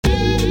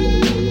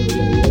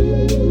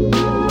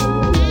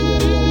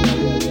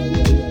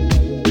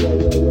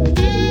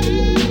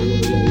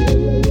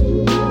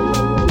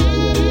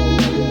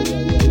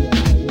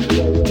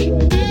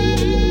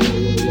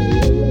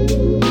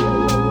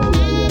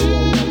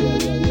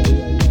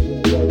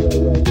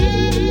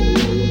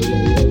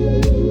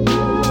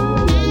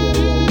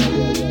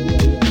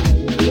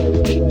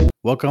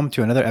Welcome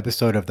to another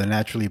episode of the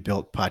Naturally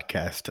Built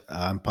Podcast.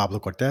 I'm Pablo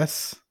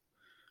Cortez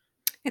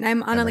And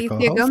I'm and my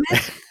Analicia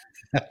co-host.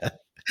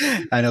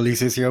 Gomez.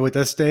 Annalise is here with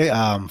us today.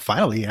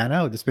 Finally,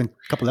 Anna, it's been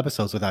a couple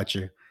episodes without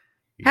you.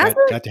 Has it?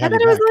 Glad to I have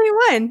thought you it was back. only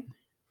one.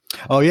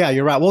 Oh yeah,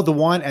 you're right. Well, the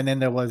one, and then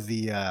there was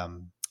the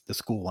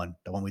school one,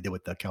 the one we did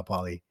with the Cal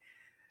Poly.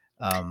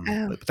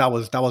 But that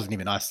wasn't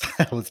even us.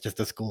 That was just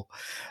the school.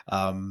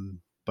 But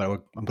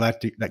I'm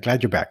glad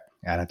you're back,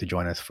 Anna, to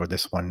join us for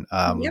this one.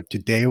 Yep.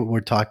 Today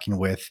we're talking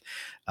with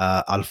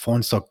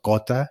Alfonso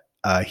Cota.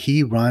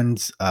 He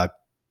runs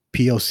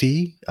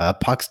POC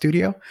POC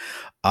Studio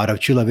out of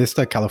Chula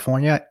Vista,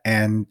 California,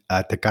 and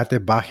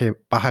Tecate,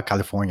 Baja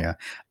California.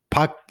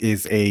 POC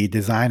is a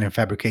design and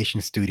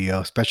fabrication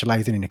studio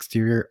specializing in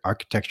exterior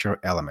architectural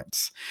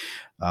elements.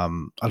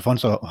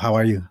 Alfonso, how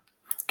are you?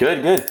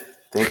 Good.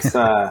 Thanks.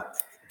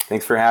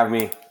 Thanks for having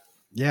me.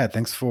 Yeah,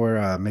 thanks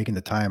for making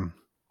the time.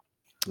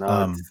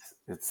 No,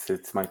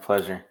 it's my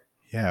pleasure.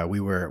 Yeah, we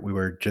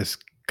were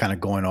just kind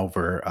of going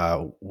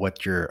over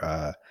what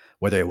your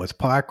whether it was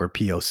POC or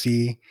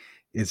POC.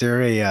 Is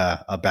there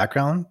a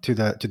background to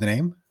the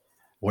name?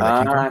 Where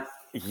that came from?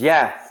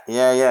 Yeah.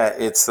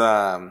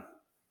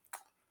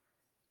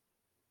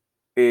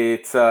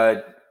 It's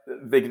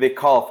they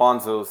call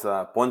Alfonso's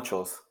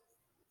ponchos.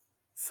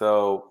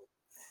 So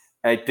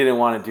I didn't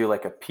want to do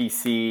like a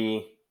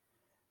PC,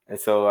 and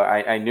so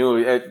I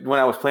knew when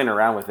I was playing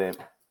around with it.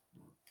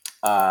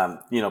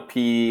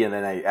 P, and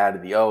then I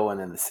added the O and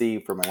then the C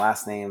for my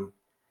last name,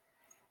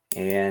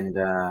 and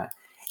I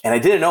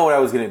didn't know what I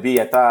was going to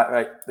be. I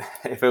thought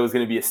if it was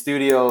going to be a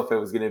studio, if it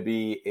was going to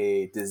be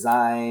a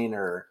design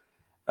or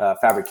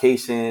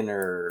fabrication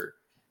or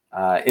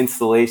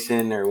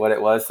installation or what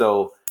it was.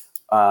 So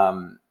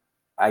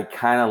I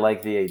kind of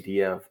like the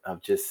idea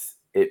of just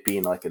it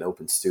being like an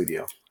open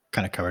studio.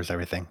 Kind of covers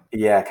everything.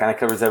 Yeah, it kind of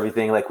covers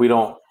everything. Like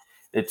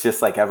it's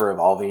just like ever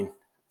evolving.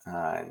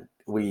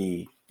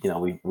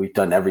 We've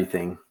done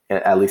everything,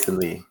 at least in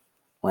the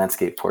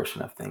landscape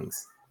portion of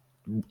things.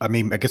 I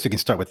mean, I guess we can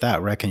start with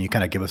that, right? Can you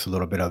kind of give us a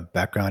little bit of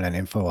background and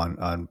info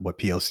on what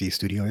POC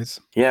Studio is?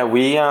 Yeah,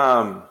 we,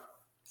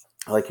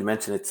 like you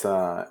mentioned, it's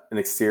an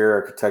exterior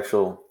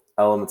architectural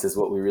elements is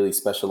what we really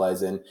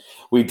specialize in.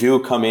 We do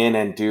come in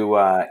and do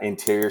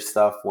interior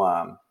stuff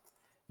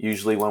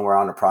usually when we're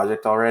on a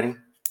project already,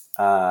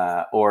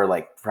 or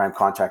like prime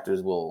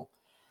contractors will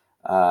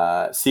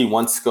see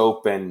one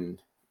scope and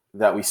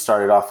that we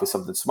started off with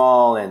something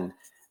small, and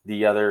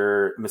the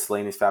other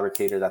miscellaneous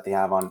fabricator that they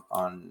have on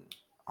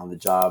the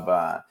job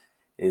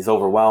is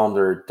overwhelmed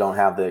or don't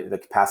have the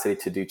capacity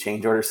to do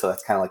change orders. So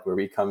that's kind of like where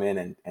we come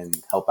in and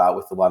help out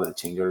with a lot of the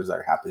change orders that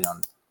are happening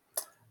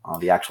on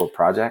the actual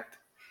project.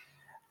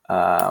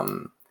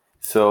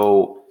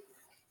 So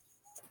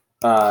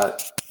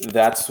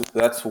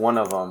that's one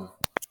of them.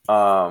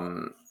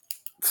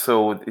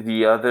 So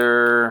the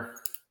other,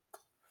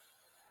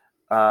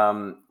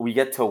 we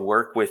get to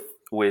work with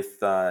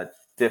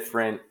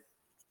different.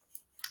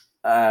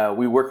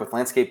 We work with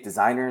landscape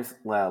designers,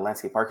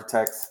 landscape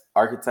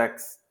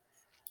architects,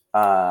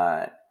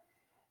 and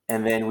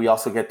then we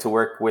also get to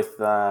work with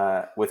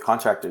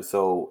contractors.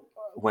 So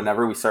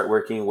whenever we start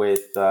working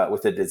with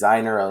a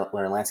designer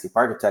or a landscape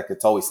architect,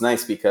 it's always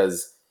nice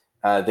because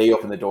they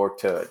open the door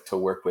to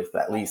work with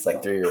at least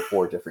like 3 or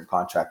 4 different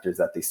contractors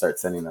that they start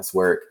sending us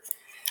work.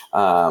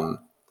 I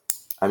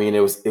mean,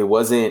 it was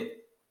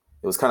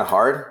kind of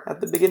hard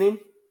at the beginning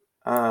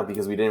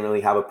because we didn't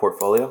really have a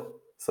portfolio.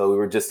 So we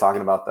were just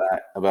talking about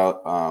that,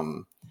 about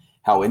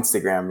how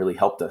Instagram really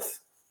helped us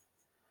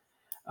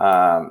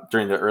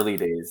during the early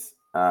days.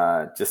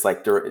 Just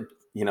like,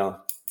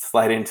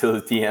 slide into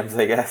the DMs,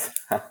 I guess.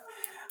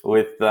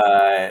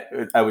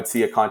 I would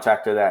see a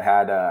contractor that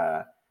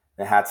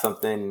had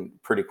something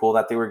pretty cool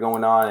that they were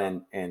going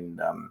on,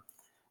 and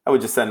I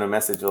would just send them a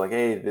message like,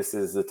 "Hey, this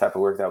is the type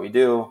of work that we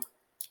do.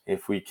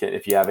 If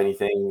you have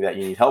anything that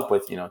you need help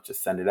with,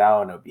 just send it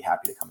out, and I would be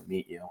happy to come and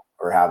meet you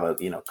or have a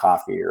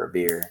coffee or a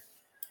beer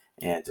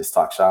and just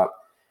talk shop."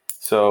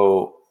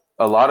 So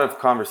a lot of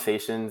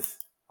conversations,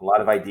 a lot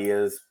of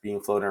ideas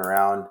being floated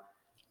around.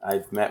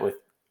 I've met with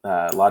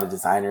a lot of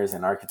designers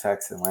and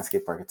architects and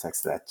landscape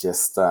architects that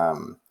just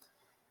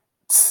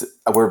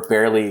we're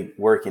barely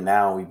working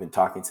now. We've been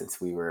talking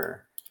since we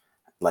were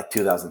like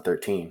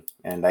 2013,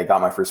 and I got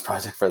my first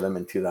project for them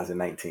in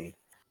 2019.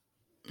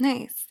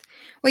 Nice.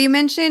 Well, you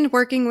mentioned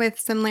working with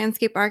some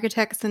landscape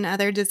architects and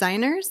other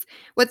designers.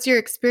 What's your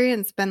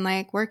experience been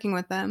like working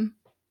with them?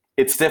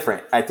 It's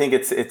different. I think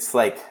it's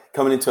like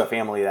coming into a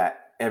family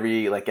that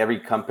every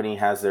company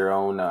has their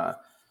own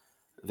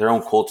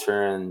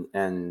culture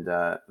and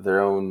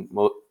their own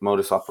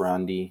modus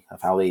operandi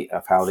of how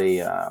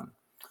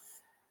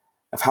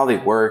they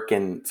work.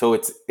 And so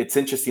it's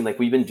interesting. Like,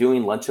 we've been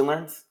doing lunch and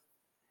learns,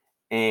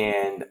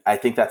 and I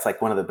think that's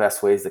like one of the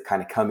best ways to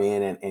kind of come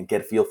in and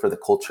get a feel for the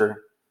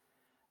culture,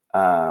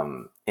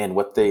 and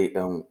what they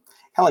kind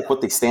of like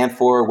what they stand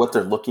for, what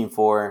they're looking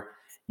for.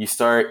 You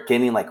start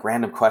getting like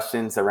random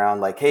questions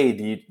around like, "Hey,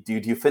 do you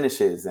do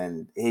finishes?"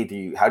 And,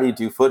 "Hey, how do you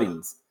do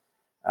footings?"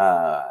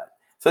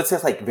 So it's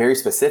just like very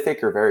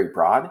specific or very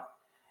broad.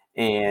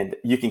 And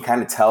you can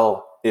kind of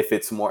tell if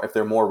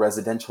they're more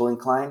residential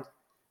inclined.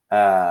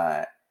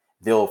 Uh,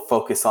 they'll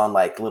focus on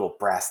like little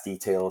brass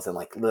details and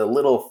like the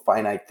little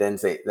finite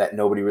things that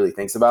nobody really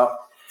thinks about.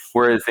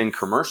 Whereas in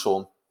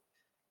commercial,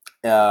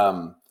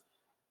 the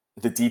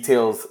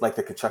details, like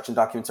the construction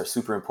documents, are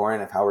super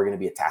important of how we're going to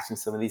be attaching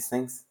some of these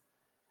things.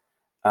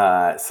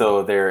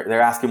 So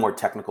they're asking more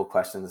technical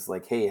questions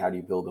like, hey, how do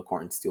you build a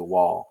Corten steel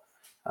wall?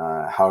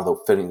 How do the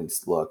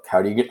fittings look? How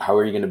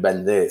are you going to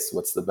bend this?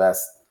 What's the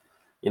best,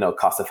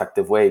 cost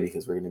effective way?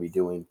 Because we're going to be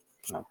doing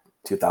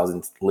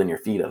 2,000 linear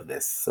feet of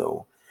this.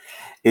 So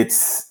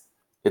it's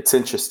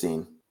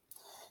interesting.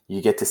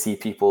 You get to see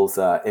people's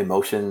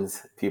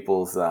emotions,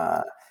 people's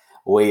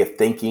way of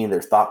thinking,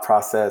 their thought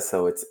process.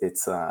 So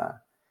it's at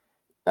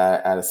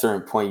a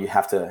certain point, you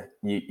have to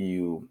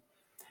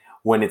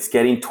when it's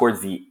getting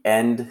towards the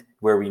end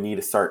where we need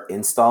to start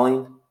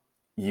installing,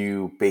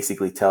 you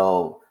basically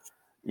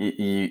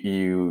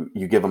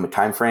you give them a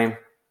time frame,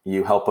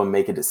 you help them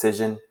make a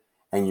decision,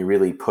 and you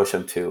really push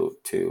them to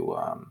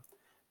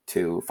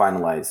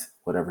finalize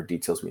whatever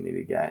details we need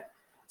to get.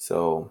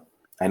 So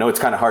I know it's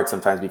kind of hard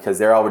sometimes because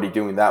they're already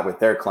doing that with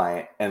their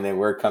client, and then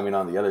we're coming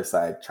on the other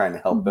side trying to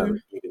help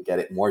them even get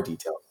it more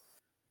detailed.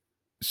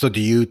 So do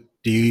you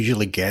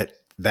usually get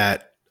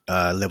that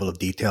level of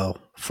detail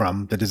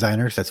from the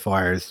designers as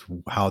far as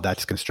how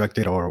that's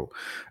constructed, or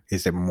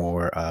is it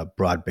more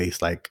broad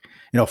based? Like,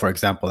 for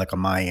example, like on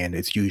my end,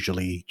 it's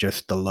usually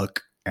just the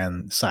look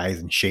and size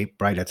and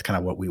shape, right? That's kind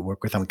of what we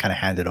work with, and we kind of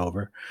hand it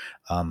over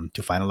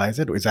to finalize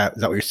it. Is that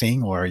what you're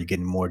seeing, or are you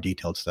getting more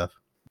detailed stuff?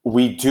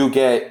 We do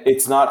get.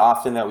 It's not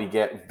often that we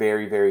get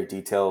very, very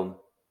detailed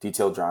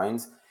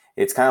drawings.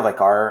 It's kind of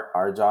like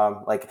our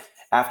job. Like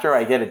after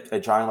I get a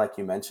drawing, like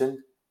you mentioned,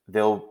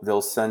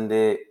 they'll send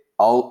it.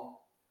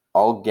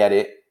 I'll get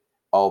it.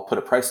 I'll put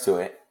a price to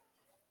it.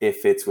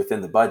 If it's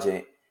within the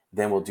budget,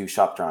 then we'll do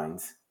shop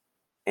drawings,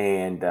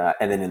 and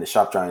then in the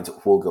shop drawings,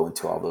 we'll go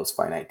into all those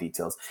finite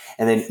details.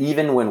 And then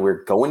even when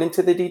we're going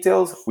into the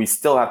details, we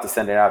still have to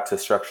send it out to a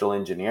structural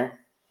engineer,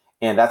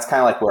 and that's kind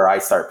of like where I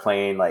start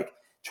playing, like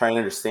trying to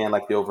understand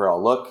like the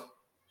overall look,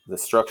 the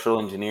structural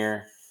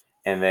engineer,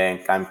 and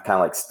then I'm kind of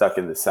like stuck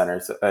in the center,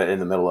 in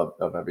the middle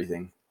of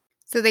everything.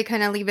 So they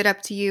kind of leave it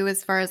up to you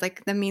as far as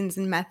like the means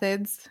and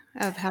methods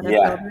of how to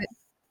build it.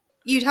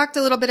 You talked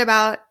a little bit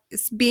about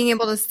being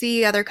able to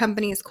see other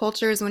companies'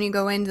 cultures when you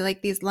go into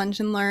like these lunch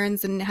and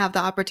learns and have the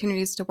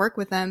opportunities to work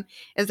with them.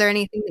 Is there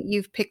anything that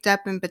you've picked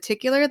up in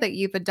particular that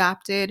you've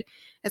adopted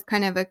as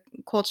kind of a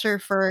culture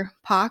for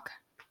POC?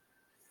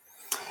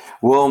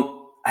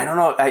 Well, I don't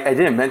know. I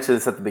didn't mention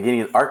this at the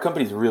beginning. Our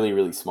company's really,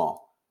 really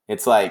small.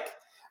 It's like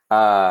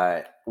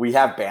we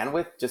have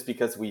bandwidth just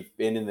because we've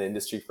been in the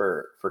industry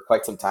for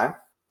quite some time.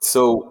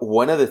 So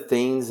one of the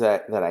things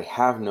that I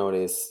have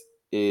noticed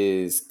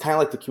is kind of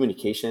like the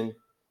communication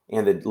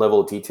and the level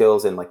of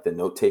details and like the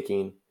note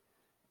taking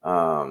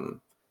that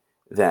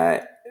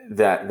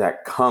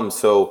comes.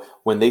 So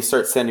when they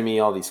start sending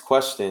me all these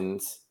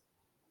questions,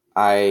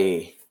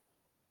 I've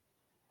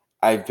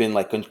been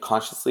like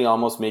unconsciously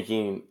almost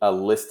making a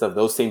list of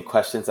those same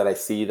questions that I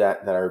see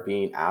that are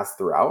being asked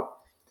throughout.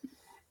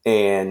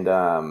 And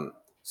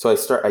so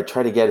I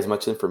try to get as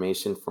much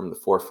information from the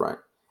forefront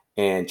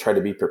and try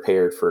to be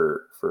prepared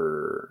for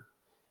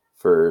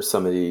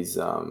some of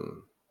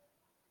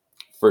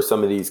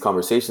these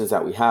conversations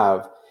that we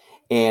have.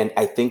 And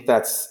I think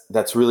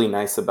that's really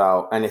nice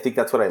about, and I think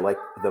that's what I like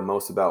the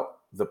most about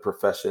the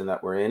profession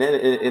that we're in. And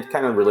it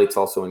kind of relates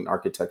also in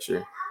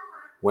architecture.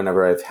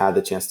 Whenever I've had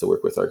the chance to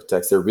work with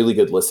architects, they're really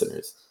good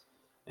listeners.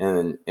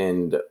 And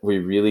we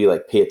really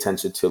like pay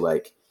attention to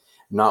like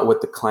not what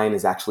the client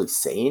is actually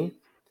saying,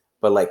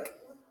 but like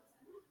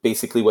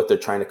basically what they're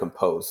trying to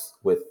compose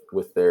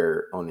with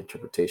their own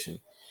interpretation.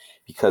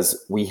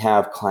 Because we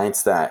have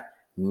clients that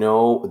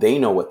know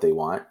what they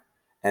want,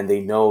 and they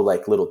know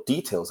like little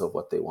details of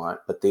what they want,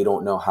 but they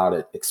don't know how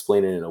to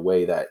explain it in a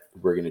way that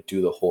we're going to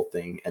do the whole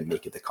thing and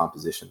make it the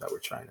composition that we're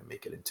trying to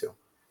make it into.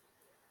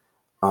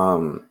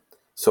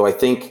 So I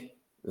think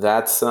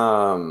that's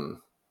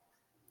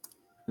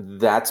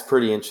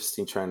pretty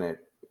interesting, trying to,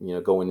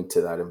 going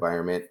into that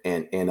environment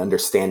and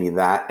understanding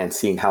that and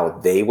seeing how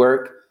they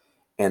work.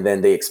 And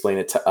then they explain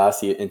it to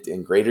us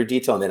in greater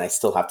detail. And then I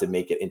still have to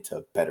make it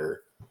into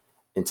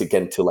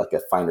get into like a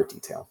finer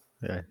detail.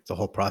 Yeah. It's a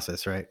whole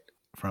process, right?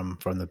 From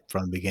the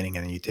beginning,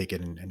 and then you take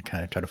it and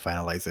kind of try to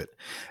finalize it.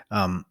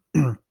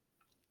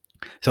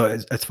 So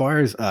as far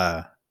as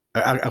I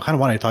kind of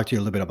wanted to talk to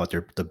you a little bit about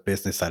the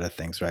business side of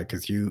things, right?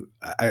 Because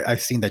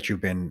I've seen that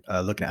you've been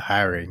looking at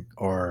hiring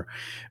or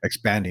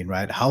expanding,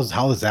 right? How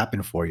has that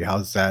been for you?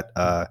 How's that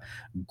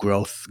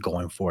growth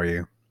going for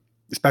you?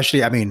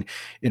 Especially, I mean,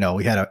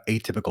 we had an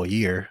atypical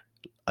year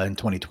in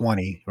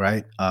 2020,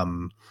 right?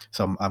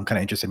 So I'm kind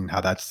of interested in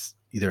how that's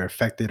either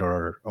affected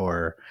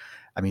or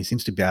I mean, it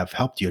seems to have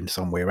helped you in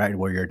some way, right?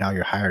 Where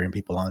you're hiring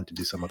people on to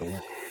do some of the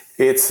work.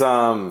 It's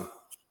I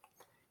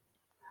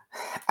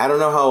don't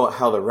know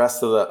how the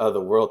rest of the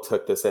world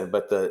took this in,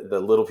 but the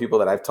little people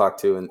that I've talked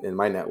to in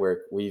my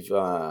network, we've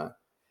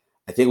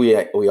I think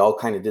we all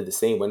kind of did the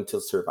same, went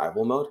into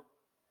survival mode.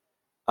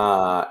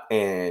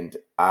 And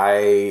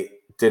I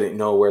didn't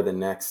know where the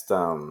next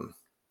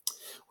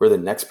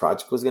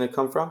project was going to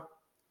come from.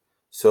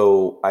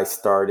 So I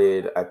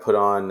put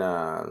on,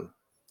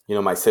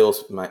 my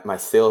salesman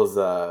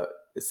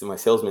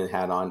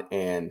hat on,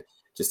 and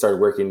just started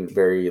working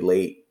very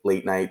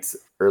late nights,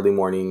 early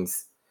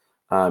mornings,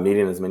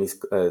 meeting as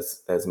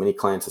many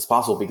clients as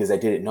possible, because I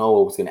didn't know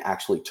what was going to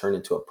actually turn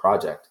into a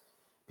project,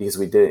 because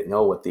we didn't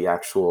know what the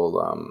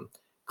actual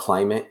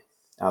climate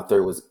out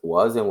there was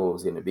and what it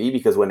was going to be.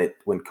 Because when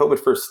COVID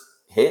first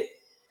hit,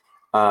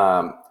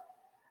 I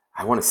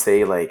want to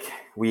say like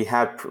we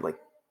had like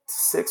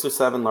 6 or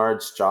 7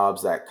 large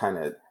jobs that kind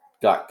of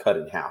got cut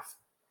in half.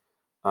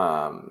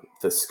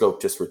 The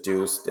scope just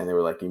reduced, and they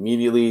were like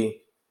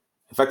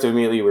effective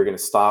immediately, we're going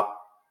to stop.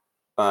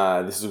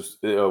 This was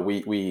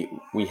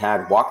we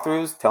had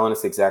walkthroughs telling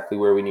us exactly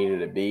where we needed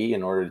to be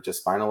in order to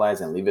just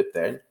finalize and leave it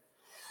there.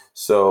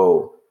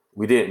 So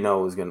we didn't know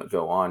what was going to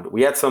go on.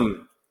 We had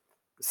some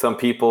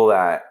people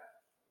that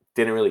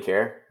didn't really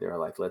care. They were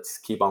like, let's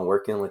keep on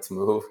working. Let's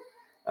move.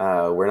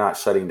 We're not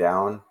shutting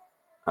down.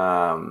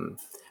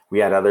 We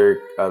had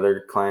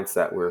other clients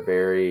that were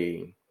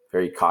very,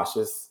 very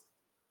cautious.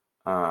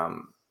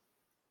 It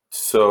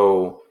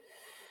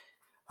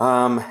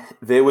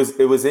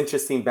was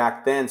interesting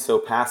back then. So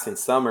passing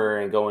summer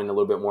and going a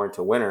little bit more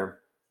into winter,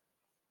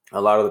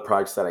 a lot of the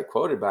projects that I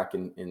quoted back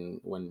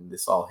in when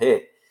this all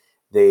hit,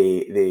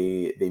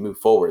 they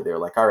moved forward. They're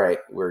like, all right,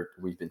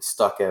 we've been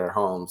stuck at our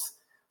homes.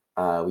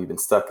 We've been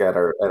stuck at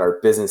our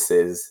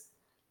businesses,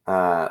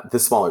 the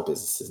smaller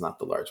businesses, not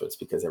the large ones,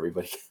 because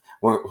everybody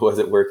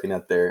wasn't working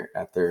at their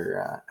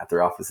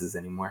offices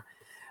anymore.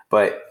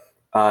 But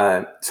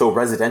so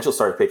residential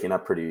started picking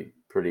up pretty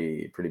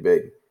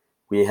big.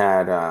 We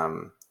had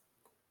not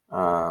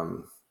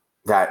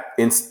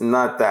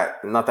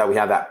that we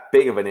had that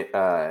big of an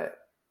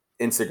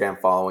Instagram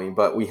following,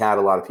 but we had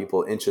a lot of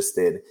people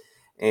interested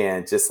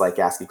and just like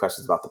asking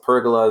questions about the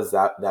pergolas.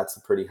 That's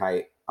a pretty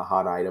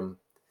hot item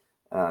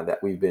that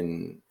we've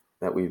been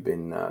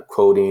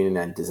quoting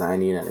and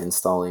designing and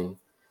installing.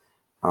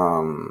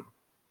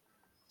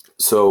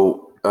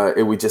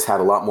 We just had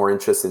a lot more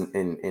interest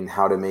in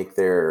how to make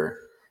their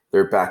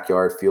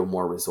backyard feel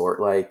more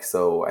resort like.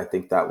 So I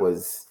think that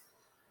was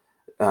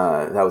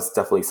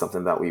definitely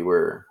something that we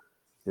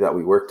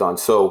worked on.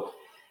 So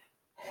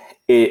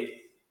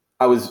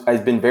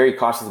I've been very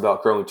cautious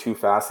about growing too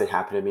fast. It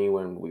happened to me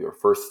when we were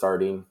first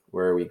starting,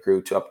 where we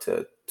grew to up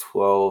to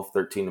 12,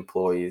 13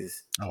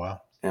 employees. Oh,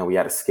 wow. And we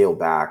had to scale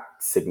back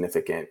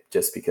significant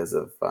just because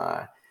of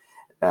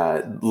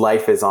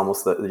life is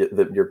almost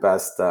your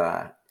best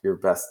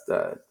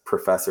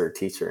professor or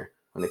teacher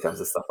when it comes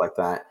to stuff like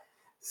that.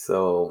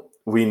 So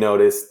we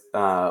noticed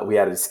we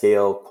had to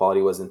scale,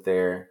 quality wasn't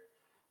there.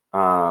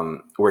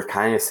 We're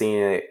kind of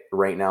seeing it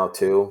right now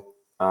too,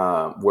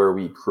 where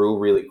we grew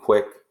really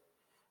quick.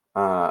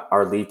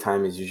 Our lead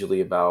time is usually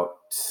about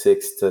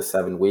 6 to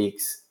 7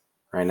 weeks.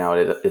 Right now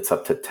it's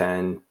up to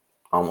 10,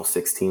 almost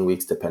 16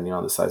 weeks, depending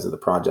on the size of the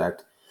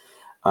project.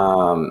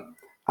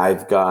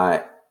 I've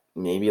got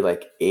maybe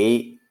like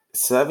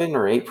 7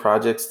 or 8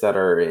 projects that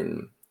are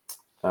in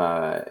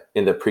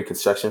the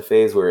pre-construction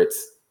phase, where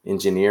it's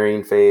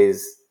engineering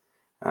phase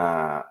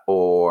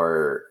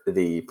or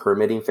the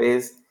permitting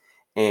phase.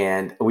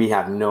 And we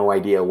have no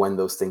idea when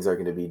those things are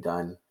going to be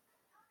done.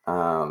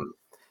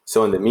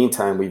 So in the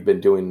meantime, we've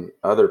been doing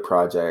other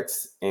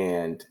projects,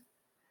 and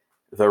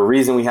the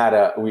reason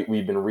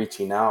we've been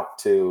reaching out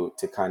to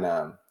kind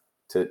of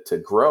to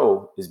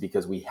grow is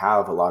because we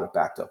have a lot of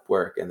backed up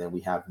work, and then we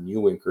have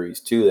new inquiries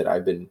too that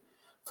I've been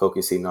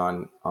focusing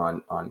on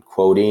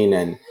quoting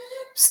and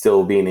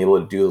still being able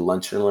to do the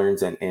lunch and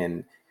learns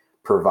and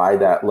provide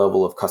that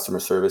level of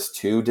customer service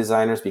to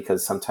designers,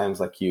 because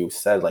sometimes, like you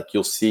said, like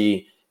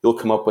you'll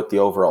come up with the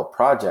overall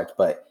project,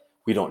 but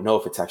we don't know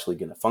if it's actually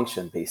going to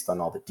function based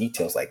on all the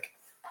details like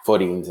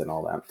footings and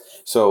all that.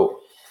 So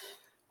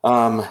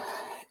I've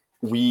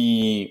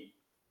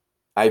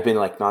been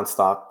like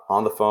nonstop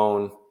on the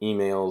phone,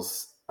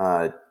 emails,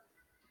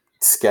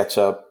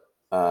 SketchUp,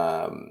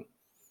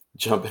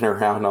 jumping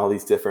around all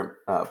these different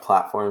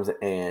platforms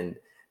and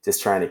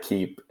just trying to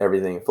keep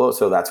everything afloat.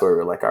 So that's where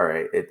we're like, all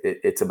right,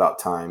 it's about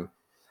time.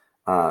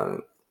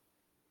 The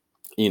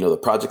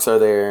projects are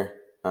there.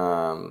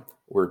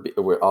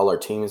 We're all our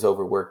team is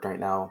overworked right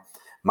now.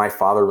 My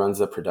father runs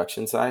the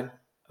production side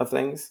of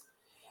things.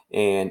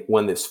 And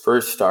when this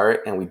first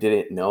started and we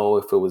didn't know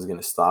if it was going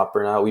to stop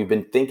or not, we've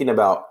been thinking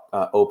about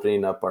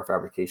opening up our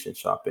fabrication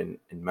shop in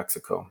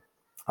Mexico.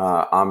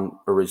 I'm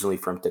originally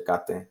from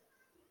Tecate.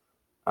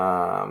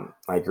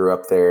 I grew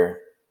up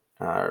there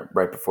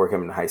right before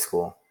coming to high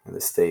school in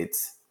the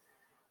States.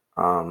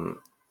 And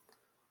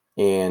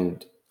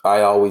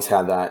I always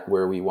had that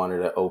where we wanted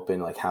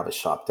to have a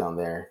shop down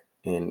there.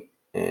 And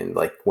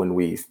like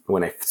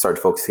when I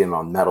started focusing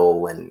on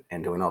metal and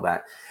doing all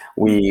that,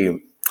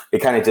 it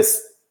kind of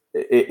just,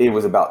 it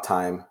was about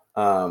time.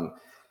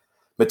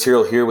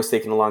 Material here was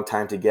taking a long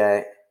time to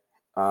get.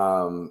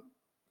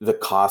 the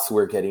costs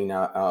were getting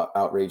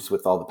outraged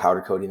with all the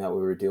powder coating that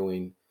we were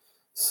doing.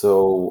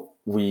 So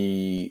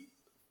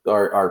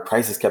our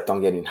prices kept on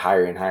getting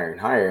higher and higher and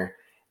higher.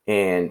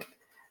 And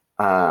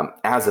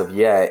as of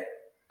yet,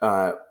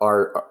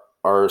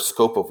 our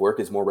scope of work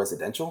is more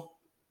residential,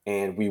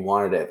 and we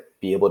wanted to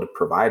be able to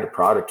provide a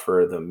product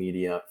for the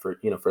media, for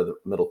the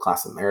middle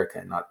class America,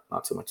 and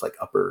not so much like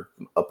upper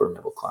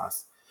middle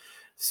class.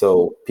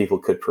 So people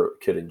could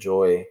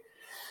enjoy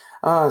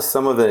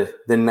some of the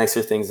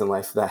nicer things in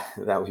life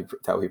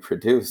that we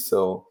produce.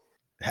 So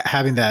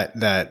having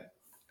that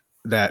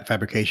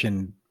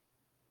fabrication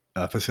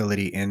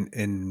facility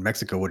in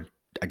Mexico would,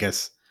 I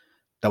guess,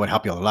 that would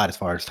help you a lot as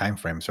far as time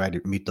frames, right?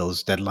 To meet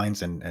those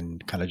deadlines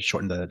and kind of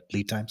shorten the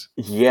lead times.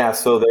 Yeah.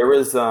 So there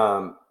was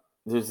a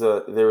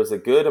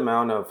good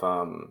amount of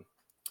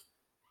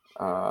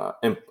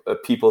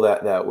people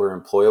that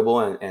were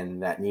employable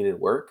and that needed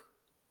work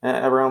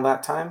around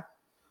that time.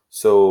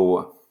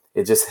 So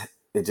it just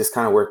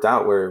kind of worked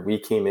out where we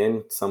came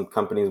in. Some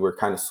companies were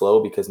kind of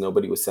slow because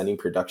nobody was sending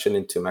production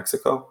into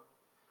Mexico.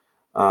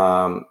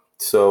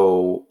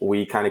 So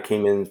we kind of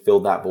came in,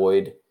 filled that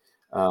void,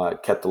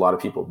 kept a lot of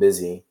people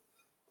busy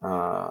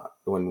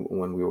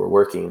when we were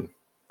working.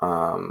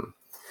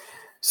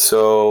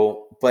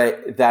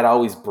 But that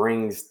always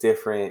brings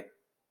different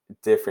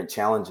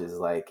challenges.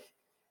 Like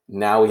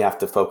now we have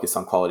to focus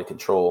on quality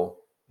control.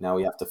 Now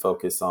we have to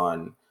focus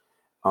on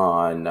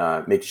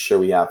making sure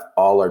we have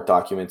all our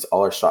documents,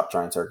 all our shop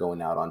drawings are going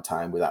out on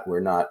time, without we're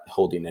not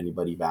holding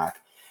anybody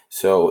back.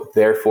 So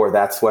therefore,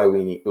 that's why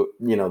we need,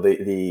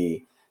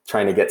 the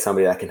trying to get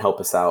somebody that can help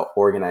us out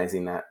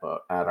organizing that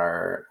at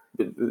our,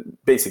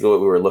 basically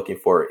what we were looking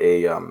for,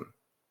 a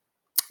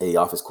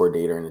office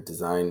coordinator and a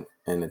design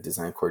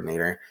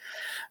coordinator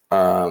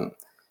to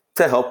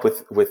help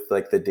with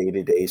like the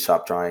day-to-day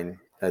shop drawing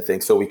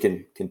thing, so we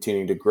can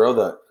continue to grow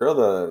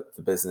the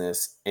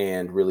business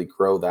and really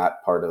grow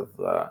that part of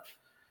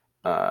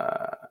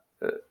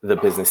the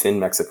business in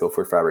Mexico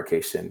for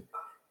fabrication.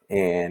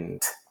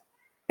 And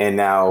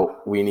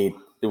now we've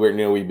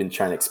been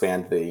trying to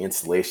expand the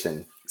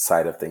installation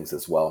side of things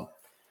as well,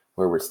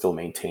 where we're still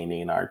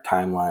maintaining our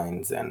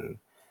timelines and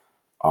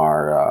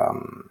our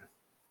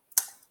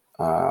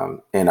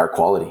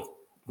quality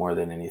more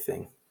than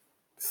anything.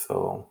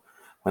 So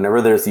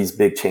whenever there's these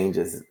big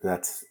changes,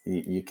 that's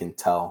you can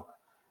tell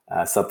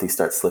something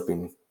starts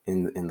slipping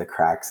in the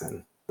cracks,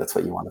 and that's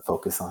what you want to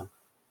focus on.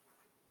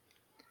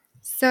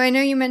 So I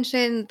know you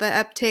mentioned the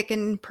uptick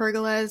in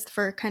pergolas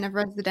for kind of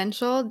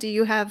residential. Do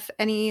you have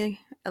any,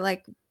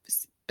 like,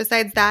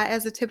 besides that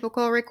as a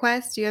typical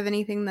request, do you have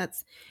anything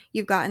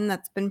you've gotten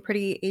that's been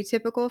pretty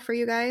atypical for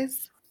you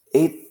guys?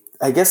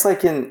 I guess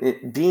like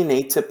being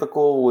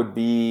atypical would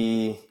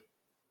be,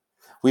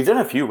 we've done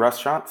a few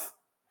restaurants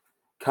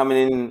coming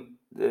in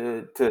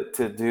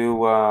to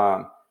do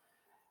I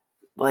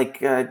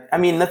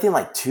mean, nothing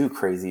like too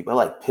crazy, but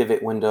like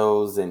pivot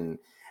windows and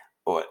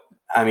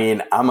I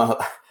mean, I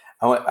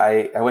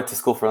went to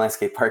school for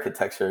landscape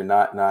architecture,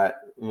 not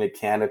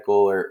mechanical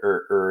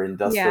or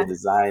industrial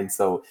design.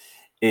 So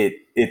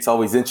it's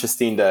always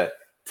interesting to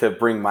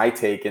bring my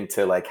take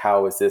into like,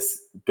 how is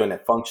this going to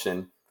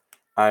function?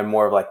 I'm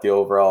more of like the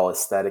overall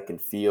aesthetic and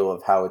feel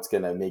of how it's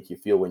going to make you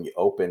feel when you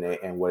open it,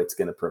 and what it's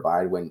going to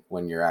provide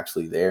when you're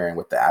actually there, and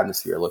what the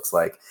atmosphere looks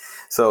like.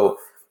 So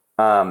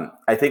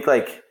I think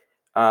like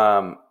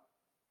offbeat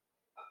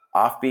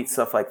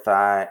stuff like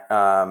that,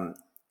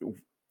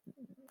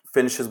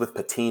 finishes with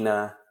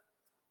patina,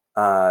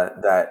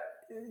 that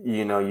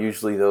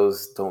usually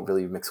those don't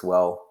really mix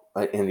well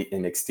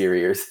in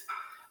exteriors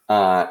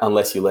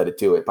unless you let it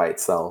do it by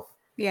itself.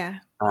 Yeah.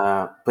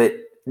 But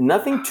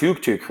nothing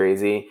too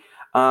crazy.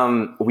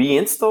 We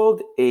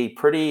installed a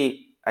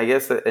pretty, I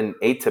guess, an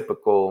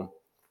atypical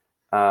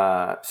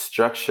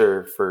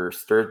structure for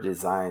Sturge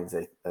Designs.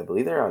 I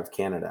believe they're out of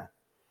Canada,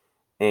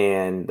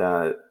 and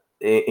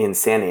in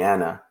Santa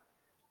Ana.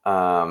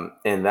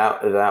 And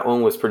that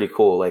one was pretty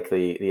cool. Like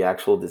the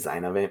actual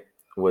design of it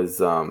was,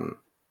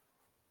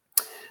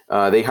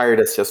 they hired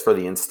us just for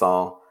the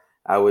install.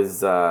 I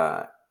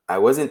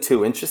wasn't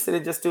too interested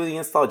in just doing the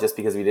install, just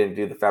because we didn't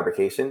do the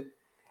fabrication.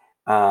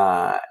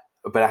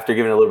 But after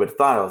giving it a little bit of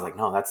thought, I was like,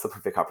 no, that's the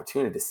perfect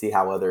opportunity to see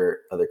how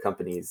other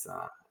companies,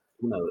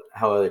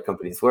 how other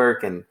companies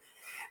work. And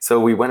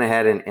so we went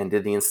ahead and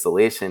did the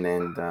installation.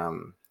 And I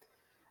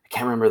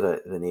can't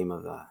remember the name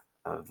of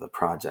the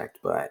project,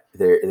 but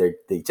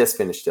they just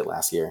finished it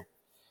last year,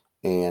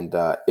 and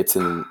it's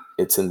in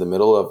the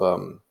middle of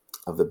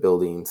the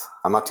buildings.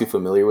 I'm not too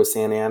familiar with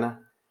Santa Ana,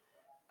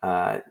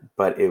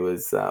 but it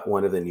was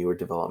one of the newer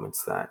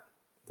developments that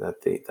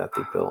they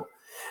built.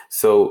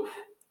 So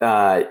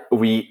that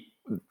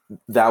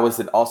was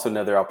also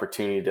another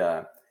opportunity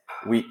to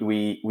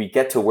we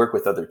get to work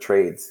with other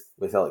trades,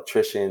 with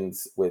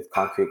electricians, with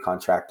concrete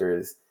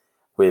contractors,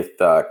 with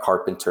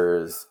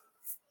carpenters.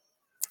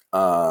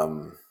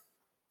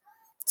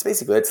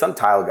 It's some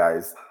tile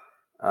guys.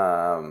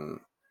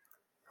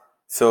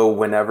 So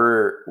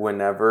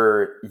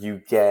whenever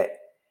you get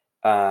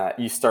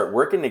you start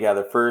working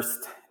together,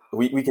 first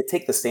we could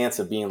take the stance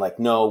of being like,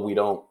 no, we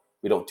don't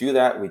do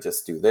that. We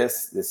just do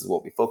this. This is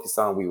what we focus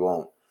on. We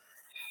won't.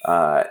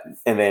 And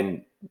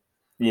then,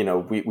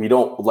 we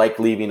don't like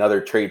leaving other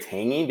trades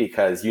hanging,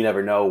 because you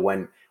never know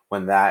when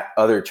that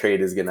other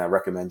trade is going to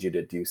recommend you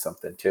to do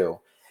something too.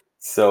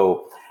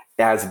 So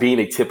as being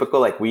atypical,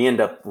 like we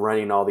end up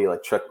running all the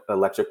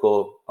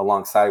electrical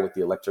alongside with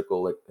the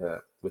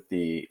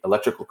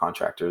electrical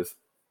contractors,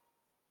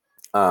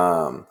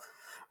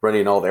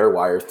 running all their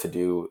wires to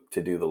do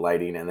the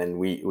lighting. And then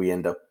we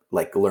end up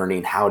like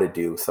learning how to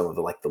do some of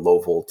the low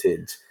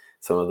voltage,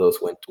 some of those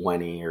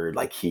 120 or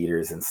like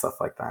heaters and stuff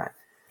like that.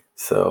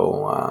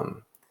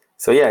 So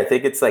yeah, I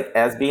think it's like,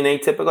 as being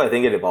atypical, I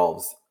think it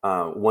evolves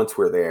once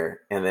we're there,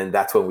 and then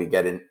that's when we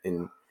get in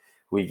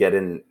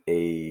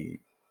a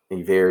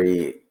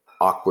very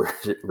awkward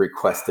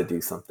request to do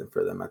something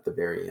for them at the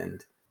very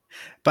end.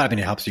 But I mean,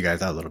 it helps you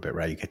guys out a little bit,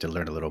 right? You get to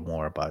learn a little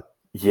more about.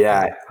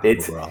 Yeah,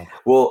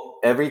 well,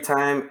 every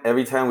time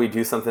we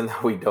do something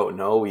that we don't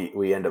know,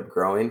 we end up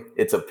growing.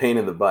 It's a pain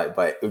in the butt,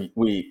 but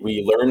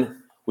we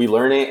learn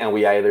it, and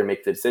we either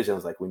make the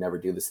decisions like we never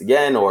do this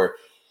again,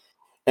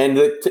 and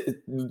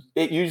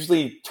it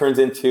usually turns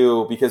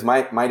into, because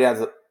my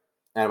dad's,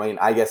 I mean,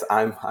 I guess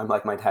I'm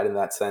like my dad in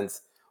that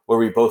sense, where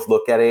we both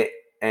look at it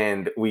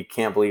and we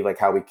can't believe like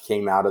how we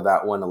came out of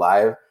that one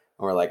alive, and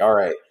we're like, all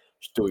right,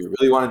 do we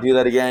really want to do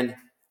that again,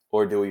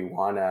 or do we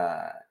want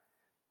to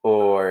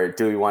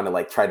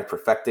like try to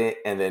perfect it,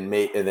 and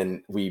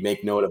then we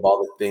make note of all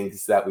the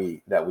things that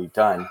we've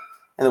done,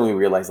 and then we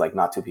realize like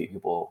not too many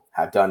people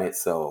have done it,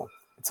 so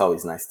it's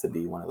always nice to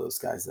be one of those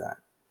guys that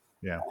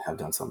have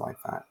done something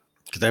like that.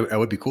 Because that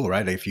would be cool,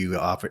 right? If you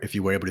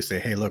were able to say,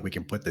 hey, look, we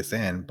can put this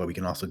in, but we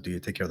can also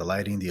take care of the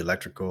lighting, the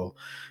electrical,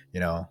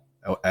 like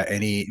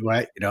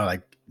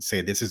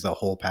say this is the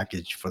whole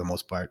package for the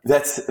most part.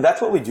 That's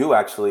what we do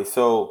actually.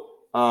 So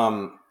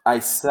I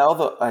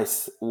sell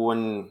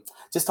when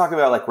just talking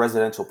about like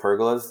residential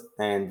pergolas,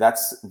 and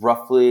that's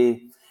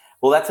roughly,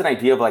 well, that's an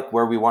idea of like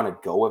where we want to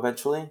go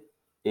eventually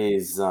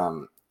is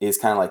kind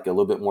of like a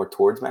little bit more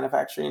towards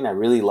manufacturing. I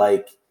really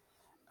like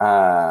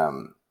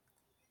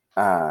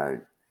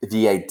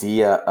the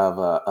idea of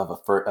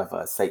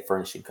a site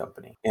furnishing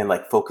company, and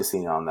like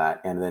focusing on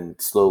that, and then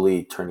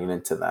slowly turning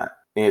into that.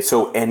 And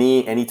so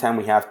anytime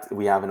we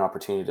have an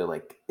opportunity to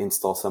like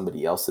install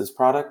somebody else's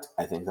product,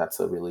 I think that's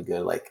a really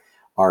good like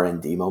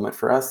R&D moment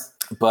for us.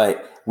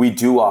 But we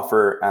do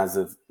offer, as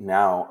of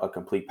now, a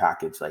complete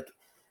package. Like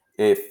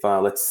if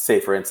let's say,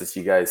 for instance,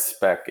 you guys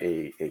spec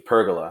a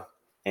pergola,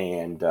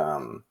 and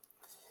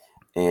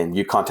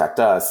you contact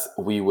us,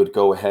 we would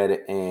go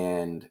ahead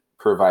and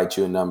provide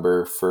you a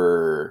number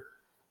for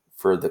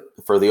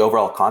the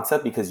overall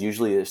concept, because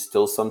usually there's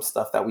still some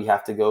stuff that we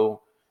have to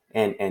go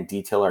and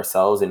detail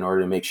ourselves in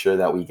order to make sure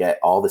that we get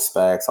all the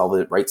specs, all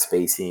the right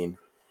spacing.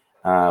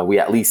 We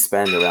at least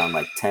spend around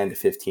like 10 to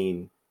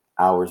 15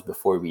 hours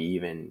before we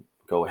even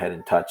go ahead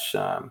and touch.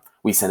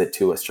 We send it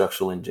to a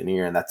structural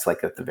engineer, and that's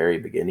like at the very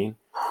beginning.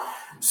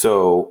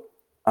 So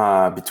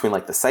between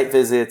like the site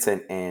visits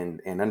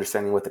and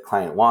understanding what the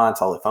client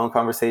wants, all the phone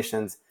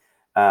conversations,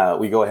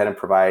 we go ahead and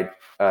provide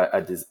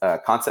a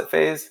concept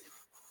phase.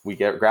 We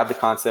grab the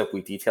concept,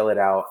 we detail it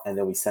out, and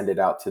then we send it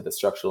out to the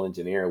structural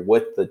engineer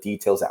with the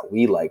details that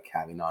we like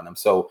having on them.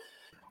 So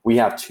we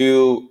have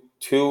two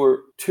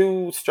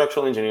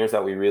structural engineers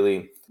that we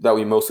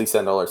mostly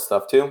send all our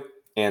stuff to,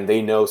 and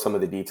they know some of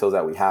the details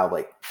that we have,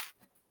 like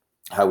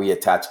how we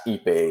attach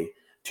Ipe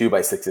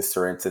 2x6s,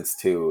 for instance,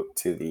 to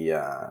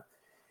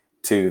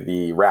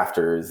the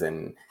rafters,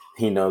 and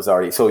he knows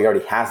already. So he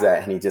already has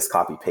that, and he just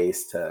copy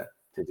paste to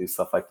do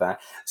stuff like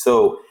that.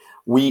 So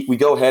we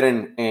go ahead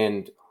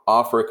and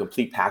offer a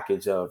complete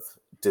package of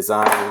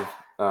design,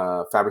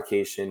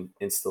 fabrication,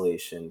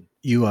 installation.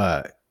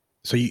 So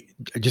you,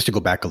 just to go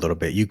back a little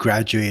bit, you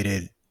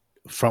graduated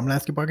from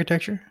landscape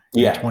architecture?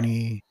 Yeah.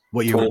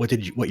 What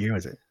year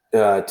was it?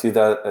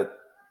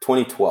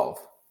 2012.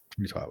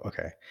 2012.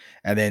 Okay.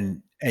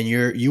 And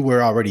you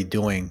were already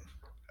doing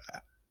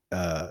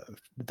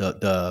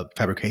the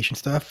fabrication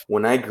stuff?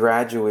 When I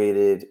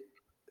graduated,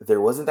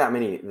 there wasn't that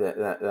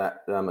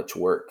much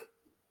work.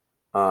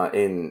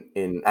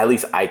 In at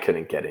least I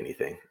couldn't get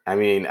anything. I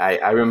mean,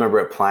 I remember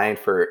applying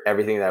for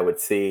everything that I would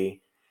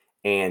see,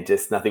 and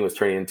just nothing was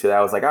turning into that.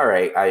 I was like, all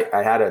right,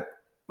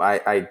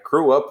 I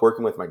grew up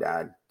working with my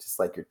dad, just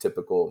like your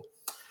typical.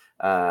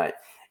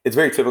 It's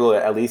very typical,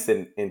 at least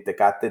in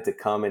Tecate, to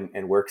come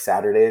and work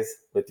Saturdays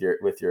with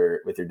your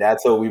dad.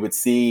 So we would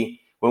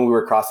see, when we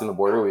were crossing the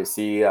border,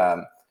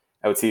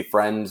 I would see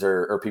friends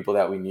or people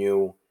that we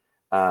knew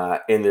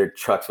in their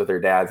trucks with their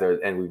dads,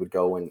 and we would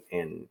go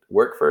and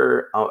work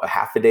for a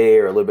half a day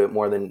or a little bit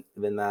more than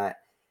that.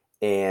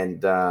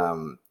 And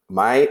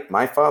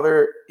my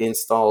father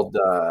installed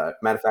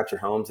manufactured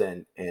homes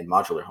and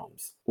modular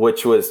homes,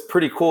 which was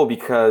pretty cool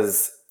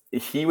because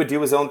he would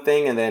do his own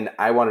thing, and then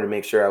I wanted to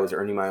make sure I was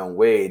earning my own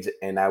wage,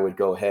 and I would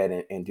go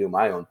ahead and do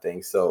my own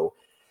thing. So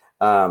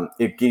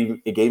it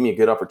gave me a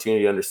good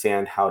opportunity to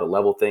understand how to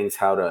level things,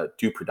 how to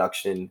do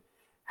production,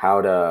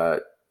 how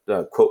to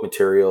quote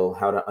material,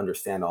 how to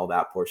understand all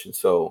that portion.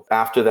 So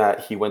after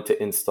that, he went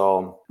to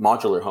install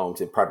modular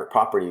homes in private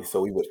property.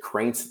 So we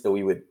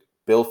would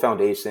build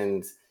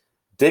foundations,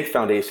 dig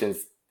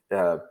foundations,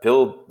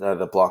 build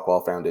the block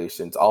wall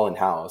foundations all in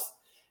house,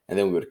 and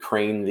then we would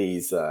crane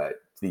these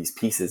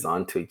pieces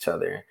onto each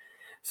other.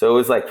 So it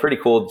was like pretty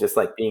cool, just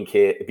like being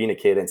a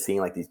kid and seeing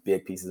like these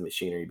big pieces of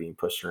machinery being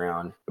pushed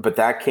around. But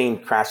that came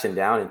crashing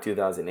down in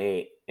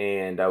 2008,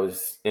 and I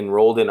was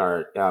enrolled in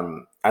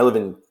I live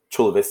in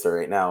Chula Vista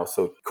right now.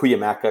 So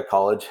Cuyamaca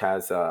College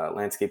has a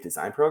landscape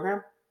design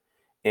program.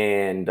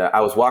 And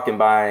I was walking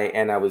by,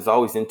 and I was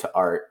always into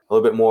art, a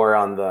little bit more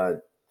on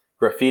the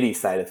graffiti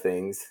side of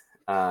things.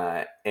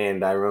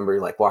 And I remember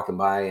like walking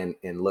by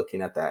and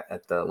looking at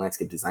the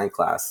landscape design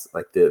class,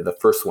 like the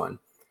first one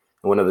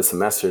of the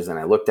semesters, and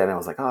I looked at it and I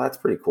was like, oh, that's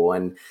pretty cool.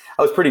 And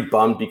I was pretty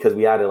bummed because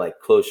we had to like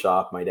close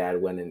shop. My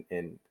dad went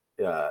in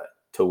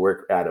to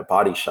work at a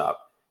body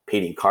shop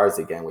painting cars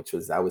again,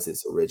 that was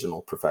his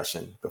original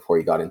profession before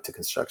he got into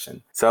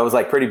construction. So I was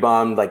like pretty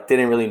bummed, like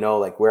didn't really know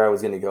like where I was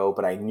going to go,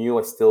 but I knew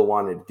I still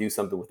wanted to do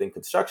something within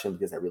construction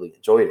because I really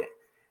enjoyed it,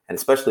 and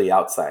especially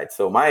outside.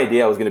 So my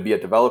idea was going to be a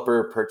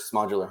developer, purchase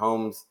modular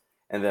homes,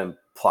 and then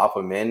plop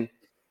them in,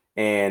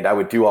 and I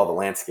would do all the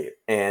landscape.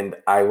 And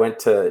I went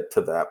to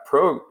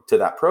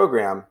that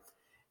program,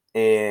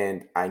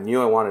 and I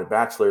knew I wanted a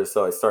bachelor's,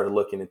 so I started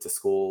looking into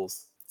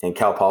schools, and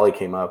Cal Poly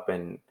came up,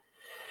 and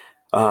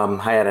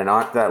I had an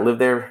aunt that lived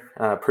there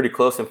pretty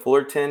close in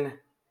Fullerton.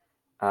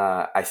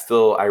 I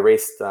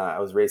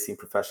was racing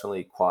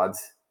professionally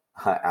quads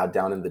out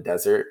down in the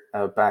desert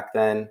back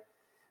then.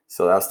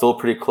 So that was still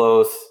pretty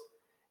close.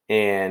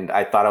 And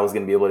I thought I was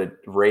going to be able to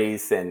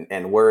race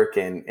and work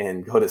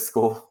and go to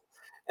school.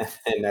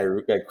 And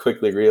I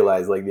quickly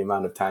realized like the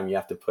amount of time you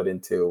have to put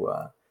into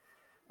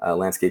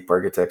landscape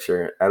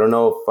architecture. I don't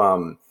know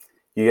if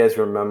you guys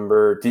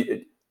remember,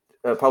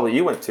 probably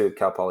you went to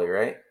Cal Poly,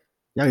 right?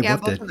 Yeah, we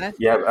both did. of us.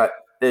 Yeah,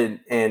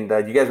 and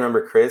you guys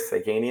remember Chris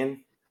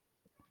Aganian?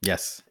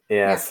 Yes.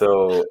 Yeah,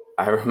 so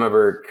I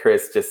remember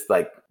Chris just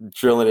like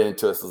drilling it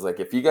into us. It was like,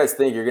 if you guys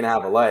think you're gonna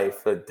have a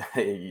life, but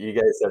you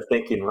guys are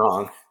thinking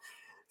wrong.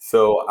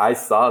 So I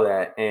saw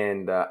that,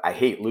 and I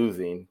hate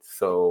losing.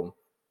 So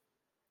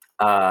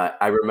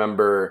I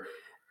remember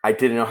I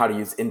didn't know how to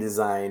use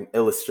InDesign,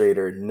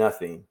 Illustrator,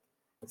 nothing.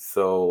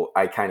 So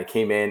I kind of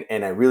came in,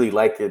 and I really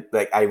liked it.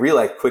 Like I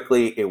realized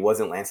quickly it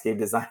wasn't landscape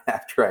design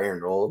after I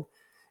enrolled.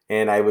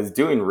 And I was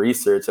doing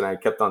research, and I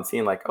kept on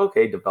seeing like,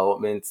 okay,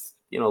 developments,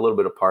 a little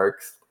bit of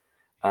parks.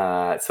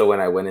 So when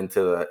I went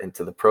into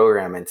the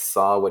program and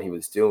saw what he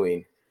was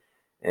doing,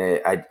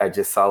 I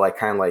just saw like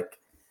kind of like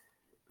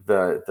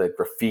the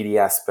graffiti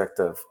aspect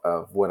of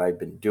what I've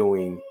been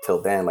doing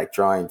till then, like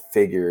drawing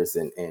figures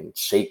and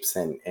shapes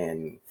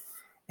and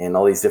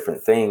all these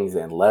different things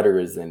and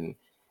letters, and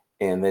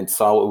then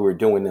saw what we were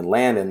doing in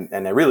land,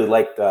 and I really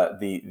liked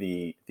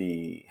the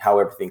how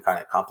everything kind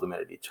of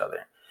complemented each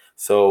other.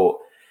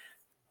 So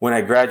when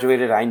I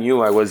graduated, I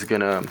knew I wanted to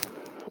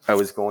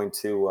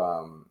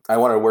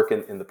work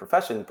in the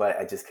profession, but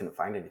I just couldn't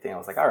find anything. I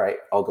was like, all right,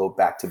 I'll go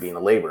back to being a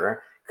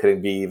laborer. I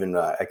couldn't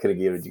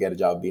get a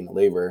job being a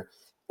laborer.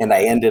 And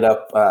I ended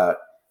up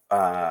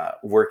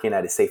working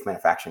at a safe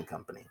manufacturing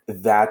company.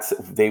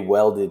 They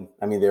welded.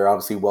 I mean, they're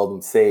obviously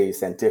welding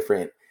safes and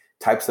different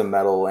types of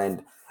metal.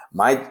 And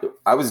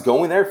I was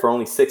going there for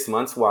only 6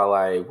 months while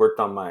I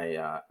worked on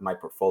my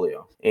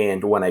portfolio.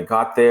 And when I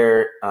got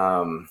there,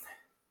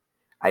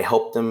 I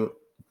helped them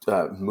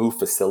move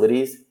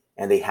facilities,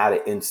 and they had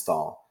to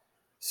install.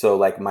 So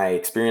like my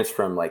experience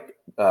from like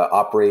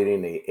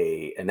operating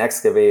an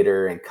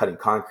excavator and cutting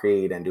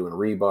concrete and doing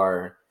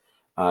rebar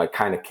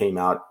kind of came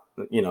out,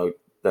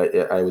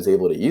 that I was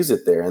able to use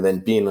it there. And then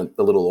being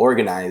a little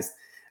organized,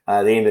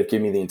 they ended up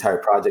giving me the entire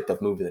project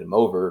of moving them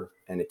over.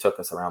 And it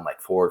took us around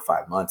like 4 or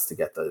 5 months to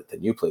get the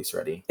new place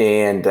ready.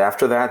 And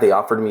after that, they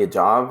offered me a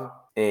job,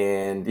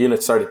 and,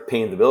 started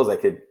paying the bills. I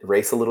could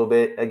race a little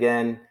bit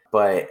again.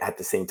 But at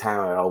the same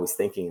time, I was always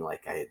thinking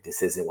like,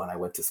 this isn't what I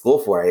went to school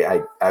for.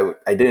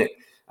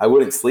 I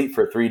wouldn't sleep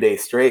for 3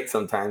 days straight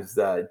sometimes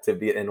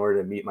in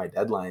order to meet my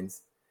deadlines.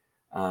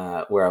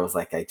 Where I was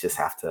like, I just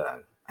have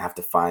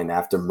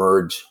to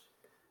merge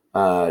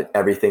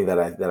everything that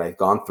I've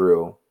gone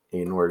through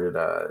in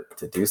order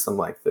to do something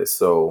like this.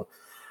 So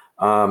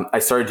I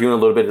started doing a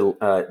little bit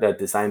of that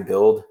design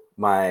build.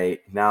 My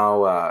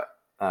now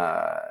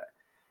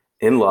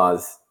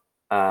in-laws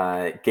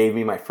gave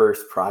me my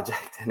first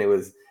project, and it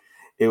was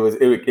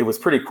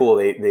pretty cool.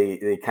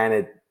 They kind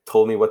of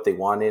told me what they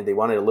wanted. They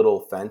wanted a little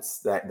fence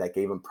that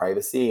gave them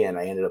privacy, and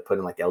I ended up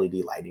putting like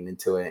LED lighting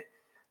into it.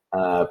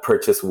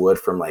 Purchased wood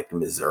from like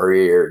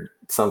Missouri or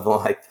something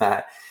like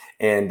that,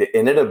 and it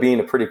ended up being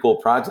a pretty cool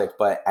project.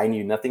 But I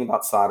knew nothing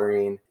about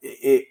soldering.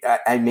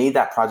 I made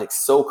that project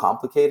so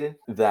complicated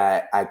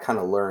that I kind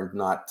of learned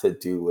not to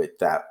do it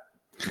that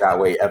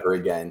way ever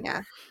again.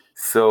 Yeah.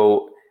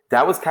 So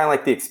that was kind of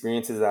like the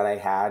experiences that I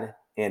had.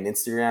 And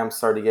Instagram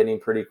started getting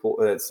pretty cool.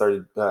 It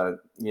started,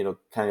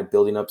 kind of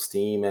building up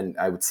steam, and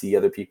I would see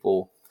other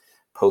people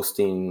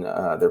posting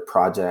their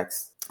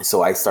projects.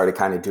 So I started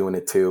kind of doing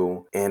it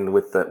too. And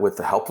with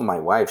the help of my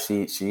wife,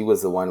 she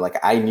was the one, like,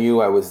 I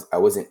knew I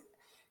wasn't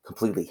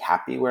completely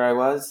happy where I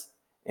was.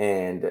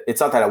 And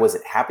it's not that I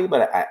wasn't happy,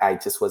 but I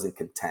just wasn't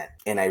content.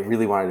 And I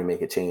really wanted to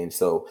make a change.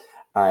 So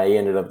I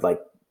ended up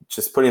like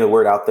just putting the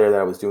word out there that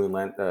I was doing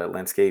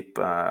landscape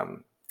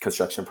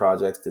construction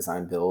projects,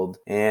 design build.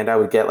 And I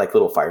would get like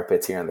little fire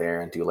pits here and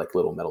there and do like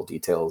little metal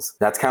details.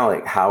 That's kind of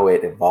like how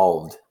it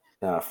evolved.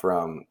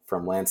 From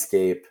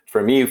landscape,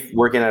 for me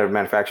working at a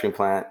manufacturing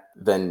plant,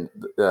 then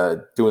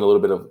doing a little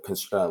bit of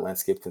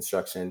landscape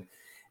construction,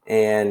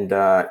 and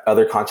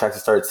other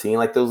contractors started seeing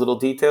like those little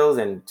details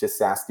and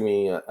just asking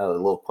me a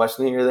little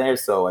question here or there.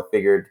 So I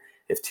figured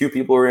if two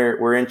people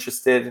were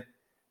interested,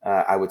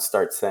 I would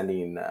start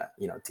sending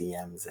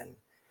DMs,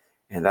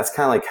 and that's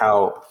kind of like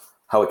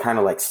how it kind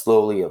of like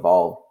slowly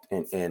evolved.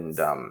 And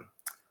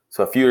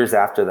so a few years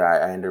after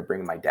that, I ended up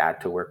bringing my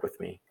dad to work with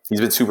me.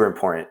 He's been super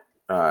important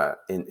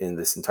in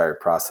this entire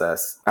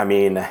process. I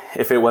mean,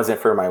 if it wasn't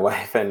for my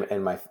wife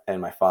and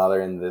my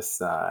father in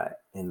this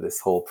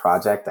whole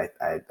project,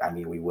 I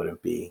mean, we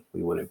wouldn't be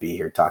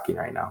here talking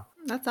right now.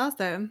 That's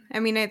awesome.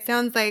 I mean, it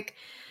sounds like,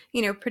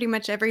 pretty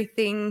much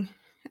everything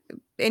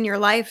in your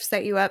life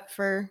set you up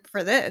for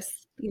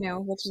this,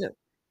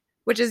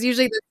 which is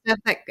usually the stuff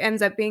that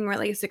ends up being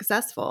really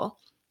successful,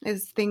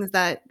 is things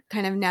that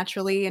kind of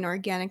naturally and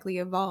organically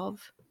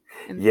evolve.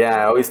 Yeah,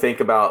 I always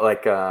think about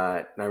like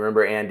I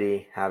remember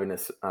Andy having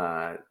us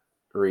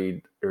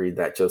read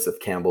that Joseph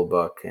Campbell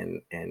book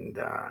and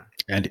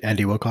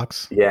Andy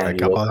Wilcox. Yeah,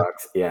 Andy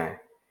Wilcox. Yeah,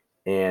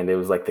 and it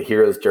was like the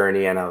hero's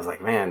journey, and I was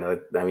like,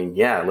 man, I mean,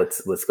 yeah,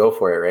 let's go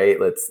for it,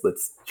 right?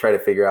 Let's try to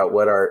figure out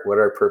what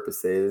our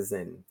purpose is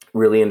and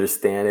really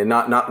understand and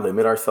not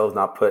limit ourselves,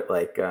 not put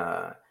like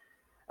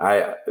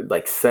I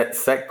like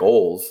set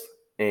goals,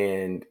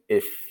 and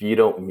if you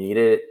don't meet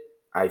it,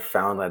 I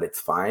found that it's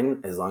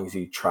fine as long as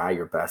you try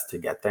your best to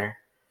get there.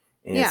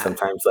 And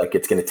sometimes like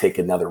it's going to take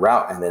another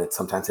route, and then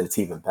sometimes it's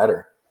even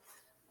better.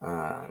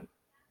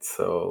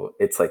 So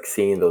it's like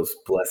seeing those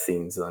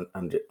blessings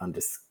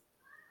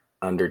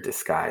under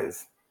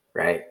disguise,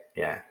 right?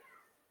 Yeah.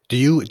 Do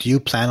you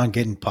plan on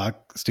getting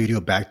Puck Studio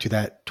back to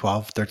that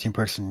 12, 13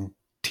 person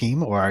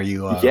team, or are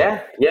you?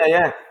 Yeah.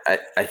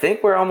 I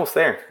think we're almost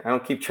there. I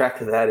don't keep track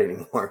of that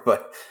anymore,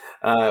 but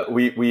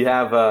we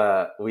have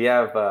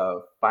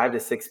 5 to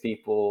 6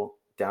 people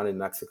down in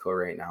Mexico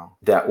right now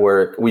that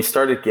work. We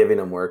started giving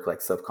them work, like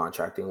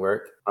subcontracting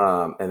work,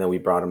 and then we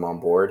brought them on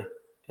board,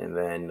 and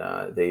then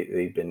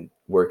they've been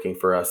working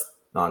for us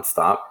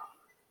nonstop.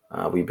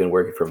 We've been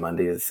working from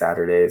Mondays to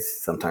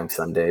Saturdays, sometimes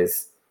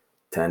Sundays,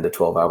 10 to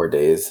 12-hour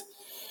days.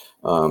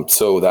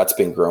 So that's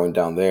been growing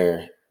down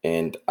there.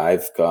 And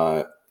I've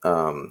got,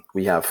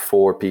 we have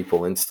 4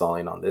 people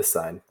installing on this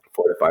side,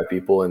 4 to 5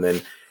 people. And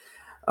then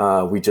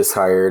we just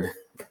hired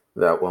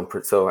that one.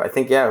 So I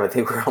think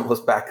we're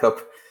almost back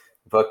up,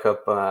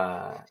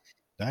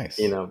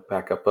 nice.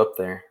 Back up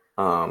there.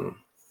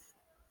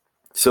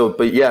 So,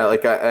 but yeah,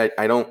 like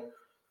I don't,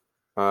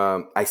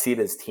 I see it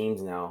as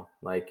teams now.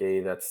 Like, hey,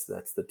 that's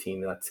the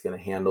team that's going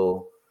to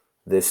handle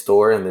this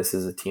store, and this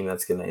is a team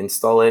that's going to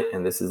install it,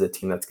 and this is a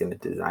team that's going to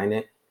design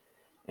it.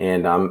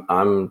 And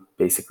I'm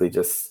basically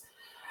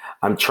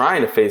I'm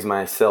trying to phase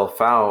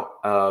myself out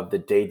of the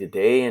day to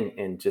day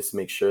and just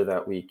make sure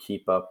that we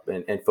keep up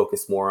and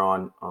focus more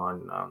on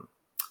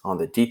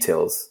the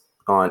details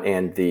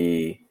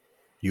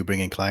you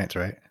bring in clients,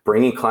 right?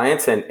 Bringing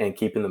clients and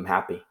keeping them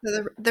happy.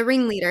 So the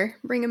ringleader,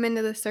 bring them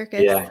into the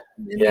circus. Yeah,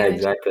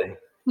 exactly.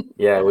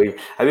 Yeah,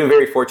 I've been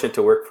very fortunate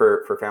to work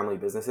for family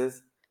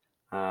businesses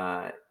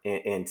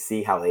and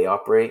see how they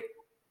operate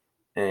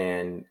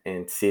and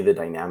see the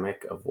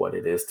dynamic of what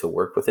it is to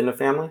work within a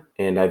family.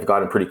 And I've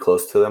gotten pretty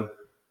close to them,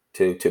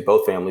 to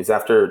both families.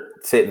 After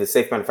the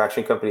Safe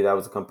Manufacturing Company, that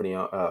was a company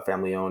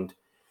family owned,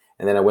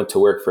 and then I went to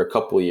work for a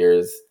couple of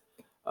years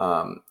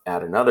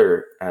at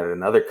another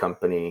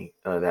company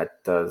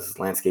that does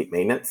landscape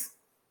maintenance.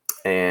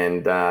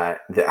 And I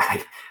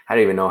don't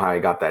even know how I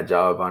got that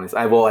job, honestly.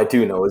 I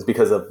do know it's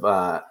because of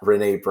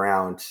Renee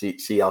Brown.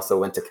 She also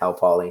went to Cal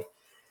Poly.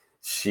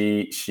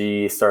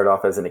 She started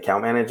off as an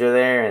account manager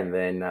there, and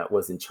then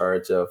was in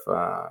charge of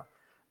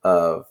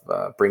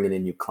bringing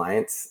in new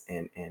clients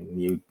and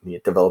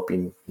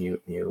developing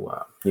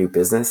new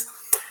business.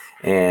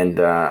 And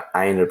I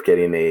ended up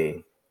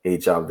getting a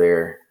job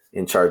there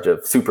in charge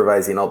of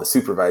supervising all the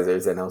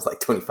supervisors. And I was like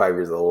 25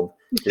 years old.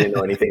 Didn't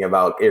know anything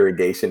about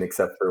irrigation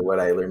except for what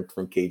I learned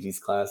from KG's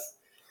class.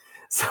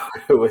 So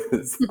it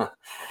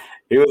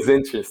was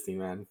interesting,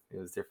 man. It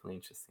was definitely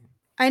interesting.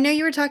 I know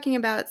you were talking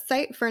about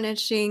site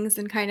furnishings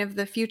and kind of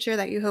the future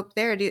that you hope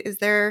there. Is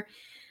there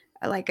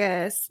like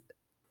a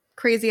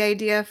crazy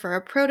idea for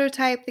a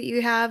prototype that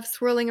you have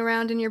swirling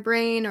around in your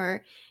brain,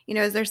 or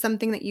is there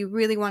something that you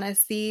really want to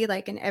see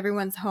like in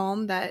everyone's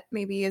home that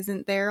maybe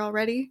isn't there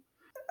already?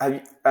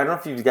 I don't know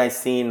if you've guys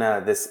seen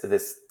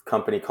this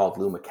company called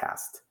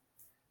LumaCast.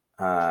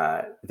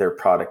 Their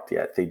product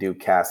yet. They do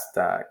cast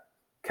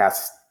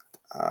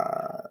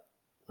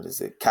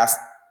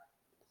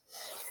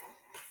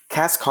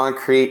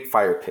concrete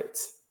fire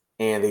pits.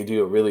 and they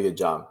do a really good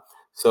job.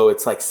 So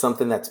it's like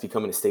something that's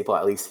becoming a staple,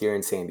 at least here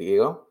in San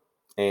Diego.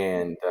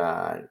 And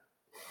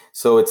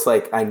so it's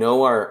like, I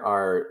know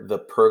the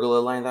pergola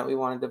line that we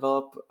want to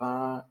develop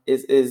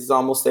is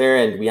almost there,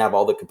 and we have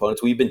all the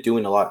components. We've been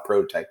doing a lot of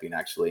prototyping,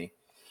 actually.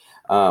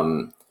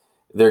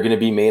 They're going to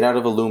be made out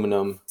of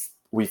aluminum.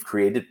 We've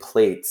created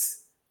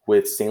plates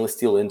with stainless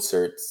steel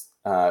inserts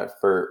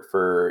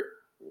for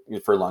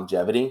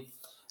longevity.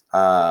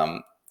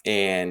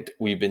 And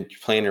we've been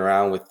playing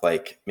around with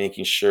like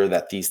making sure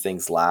that these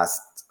things last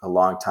a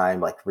long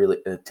time, like really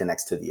to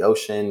next to the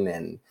ocean.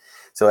 And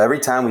so every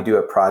time we do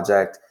a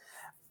project,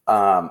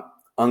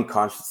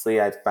 unconsciously,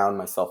 I found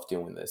myself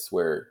doing this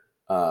where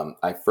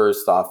I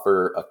first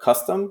offer a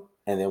custom,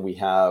 and then we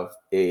have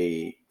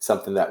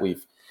something that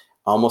we've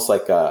almost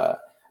like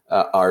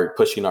are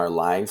pushing our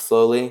line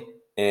slowly.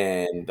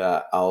 And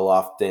I'll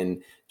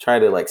often try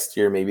to like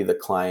steer maybe the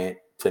client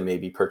to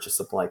maybe purchase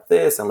something like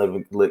this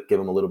and give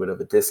them a little bit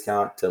of a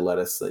discount to let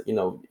us,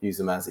 use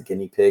them as a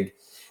guinea pig.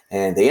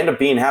 And they end up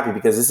being happy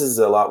because this is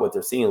a lot what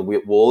they're seeing.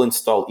 We'll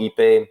install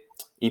Ipe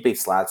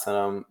slats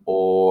on them,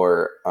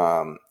 or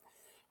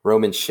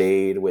Roman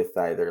shade with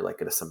either like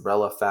a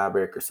umbrella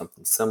fabric or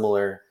something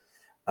similar.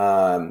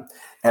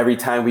 Every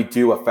time we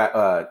do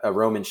a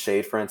Roman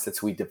shade, for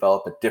instance, we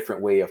develop a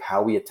different way of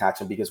how we attach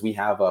them, because we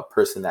have a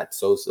person that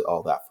sews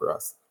all that for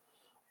us.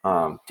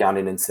 Down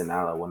in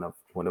Ensenada, one of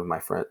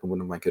my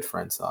good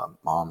friends'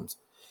 moms,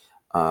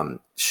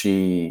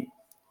 she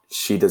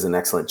does an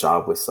excellent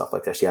job with stuff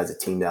like that. She has a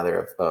team down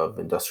there of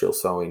industrial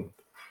sewing.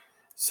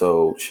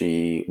 So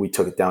we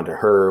took it down to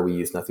her. We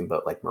use nothing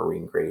but like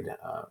marine grade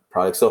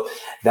products. So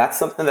that's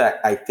something that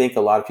I think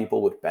a lot of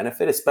people would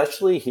benefit,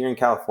 especially here in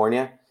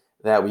California,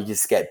 that we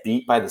just get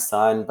beat by the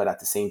sun, but at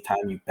the same time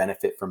you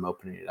benefit from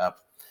opening it up.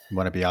 You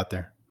want to be out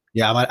there.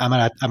 Yeah, I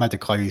might have to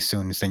call you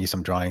soon and send you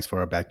some drawings for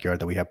our backyard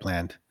that we have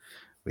planned.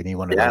 We need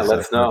one of those. Let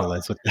us know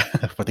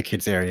for the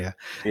kids area.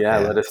 Yeah,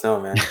 let us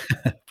know, man.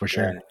 For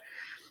sure.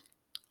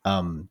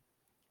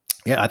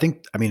 I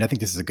think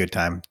this is a good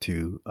time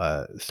to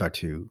start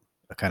to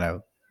kind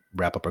of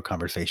wrap up our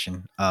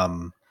conversation.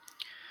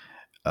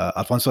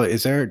 Alfonso,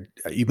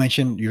 you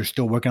mentioned you're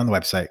still working on the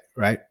website,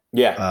 right?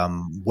 Yeah.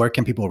 Where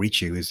can people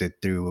reach you? Is it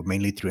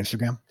mainly through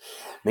Instagram?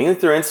 Mainly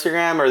through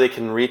Instagram, or they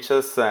can reach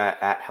us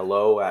at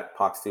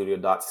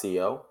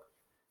hello@poxstudio.co.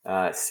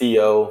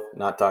 CO,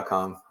 not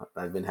 .com.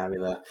 I've been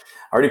having that.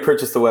 I already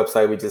purchased the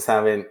website.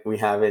 We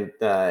haven't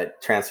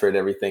transferred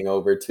everything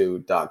over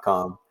to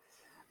 .com.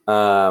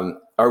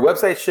 Our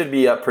website should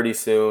be up pretty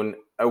soon.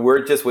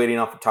 We're just waiting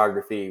on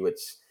photography, which,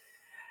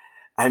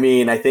 I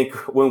mean, I think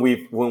when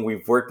we've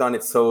worked on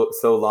it so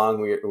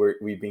long,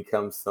 we've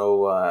become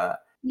so.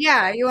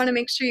 Yeah, you want to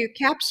make sure you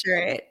capture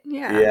it.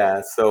 Yeah.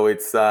 Yeah. So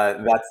it's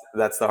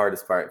that's the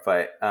hardest part,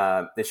 but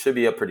it should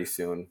be up pretty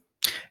soon.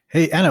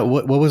 Hey, Anna,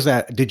 what was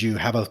that? Did you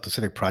have a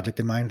specific project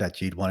in mind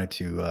that you'd wanted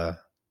to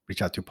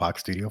reach out to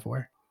Pox Studio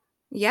for?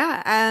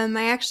 Yeah,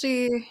 I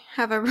actually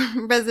have a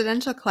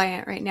residential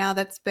client right now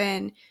that's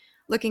been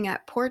looking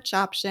at porch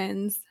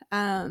options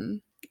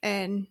and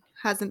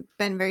hasn't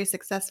been very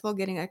successful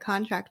getting a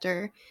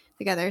contractor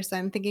together. So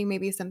I'm thinking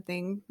maybe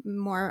something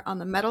more on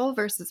the metal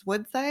versus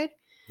wood side.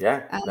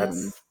 Yeah,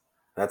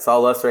 that's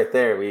all us right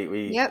there.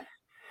 We Yep.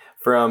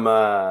 From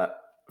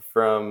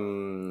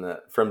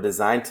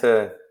design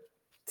to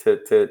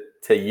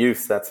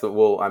use. That's what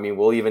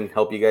we'll even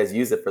help you guys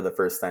use it for the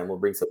first time. We'll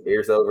bring some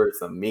beers over,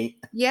 some meat.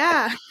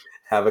 Yeah.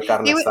 Have a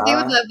carne asada. They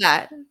would love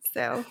that.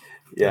 So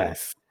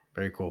yes.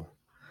 Very cool.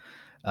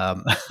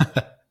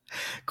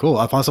 Cool.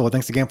 Alfonso, well,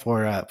 thanks again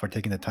for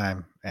taking the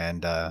time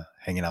and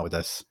hanging out with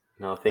us.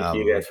 No, thank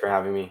you guys for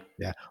having me.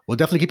 Yeah, we'll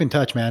definitely keep in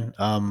touch, man.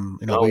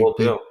 We'll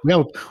do. We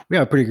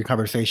have a pretty good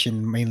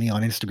conversation, mainly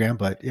on Instagram,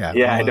 but yeah.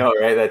 Yeah, I know,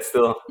 right? That's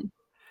still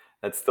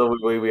the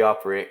way we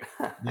operate.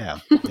 Yeah.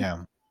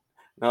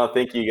 No,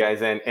 thank you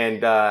guys,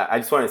 and I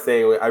just want to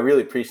say I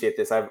really appreciate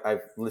this. I've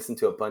listened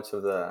to a bunch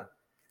of the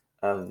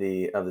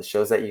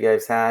shows that you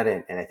guys had,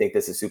 and I think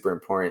this is super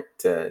important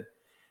to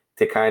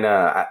kind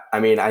of. I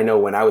mean, I know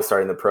when I was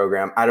starting the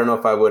program, I don't know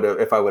if I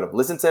would have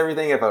listened to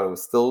everything if I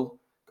was still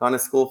gone to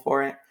school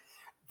for it.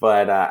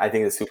 But I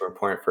think it's super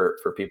important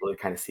for people to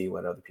kind of see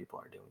what other people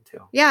are doing too.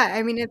 Yeah,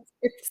 I mean,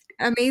 it's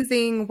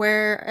amazing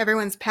where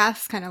everyone's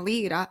paths kind of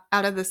lead out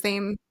of the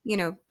same,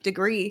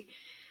 degree,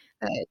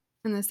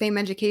 and the same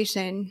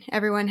education.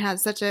 Everyone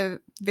has such a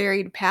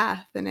varied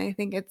path, and I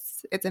think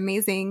it's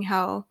amazing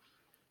how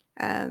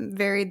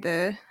varied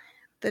the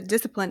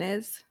discipline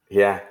is.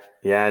 Yeah,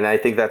 and I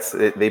think that's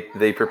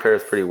they prepare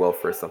us pretty well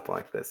for something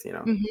like this,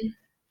 Mm-hmm.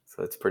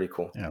 So it's pretty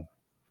cool. Yeah.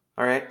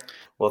 All right.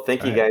 Well,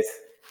 thank you guys.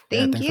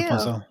 Thank you.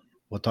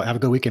 Alfonso. Have a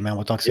good weekend, man.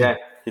 We'll talk soon. Yeah,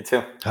 you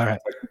too. All right.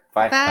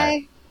 Bye.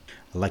 Bye.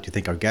 I'd like to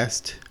thank our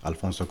guest,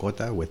 Alfonso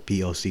Cota with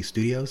POC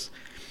Studios.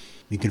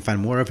 You can find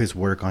more of his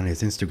work on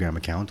his Instagram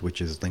account,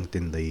 which is linked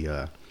in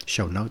the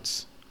show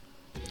notes.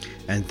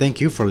 And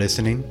thank you for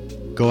listening.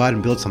 Go out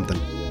and build something.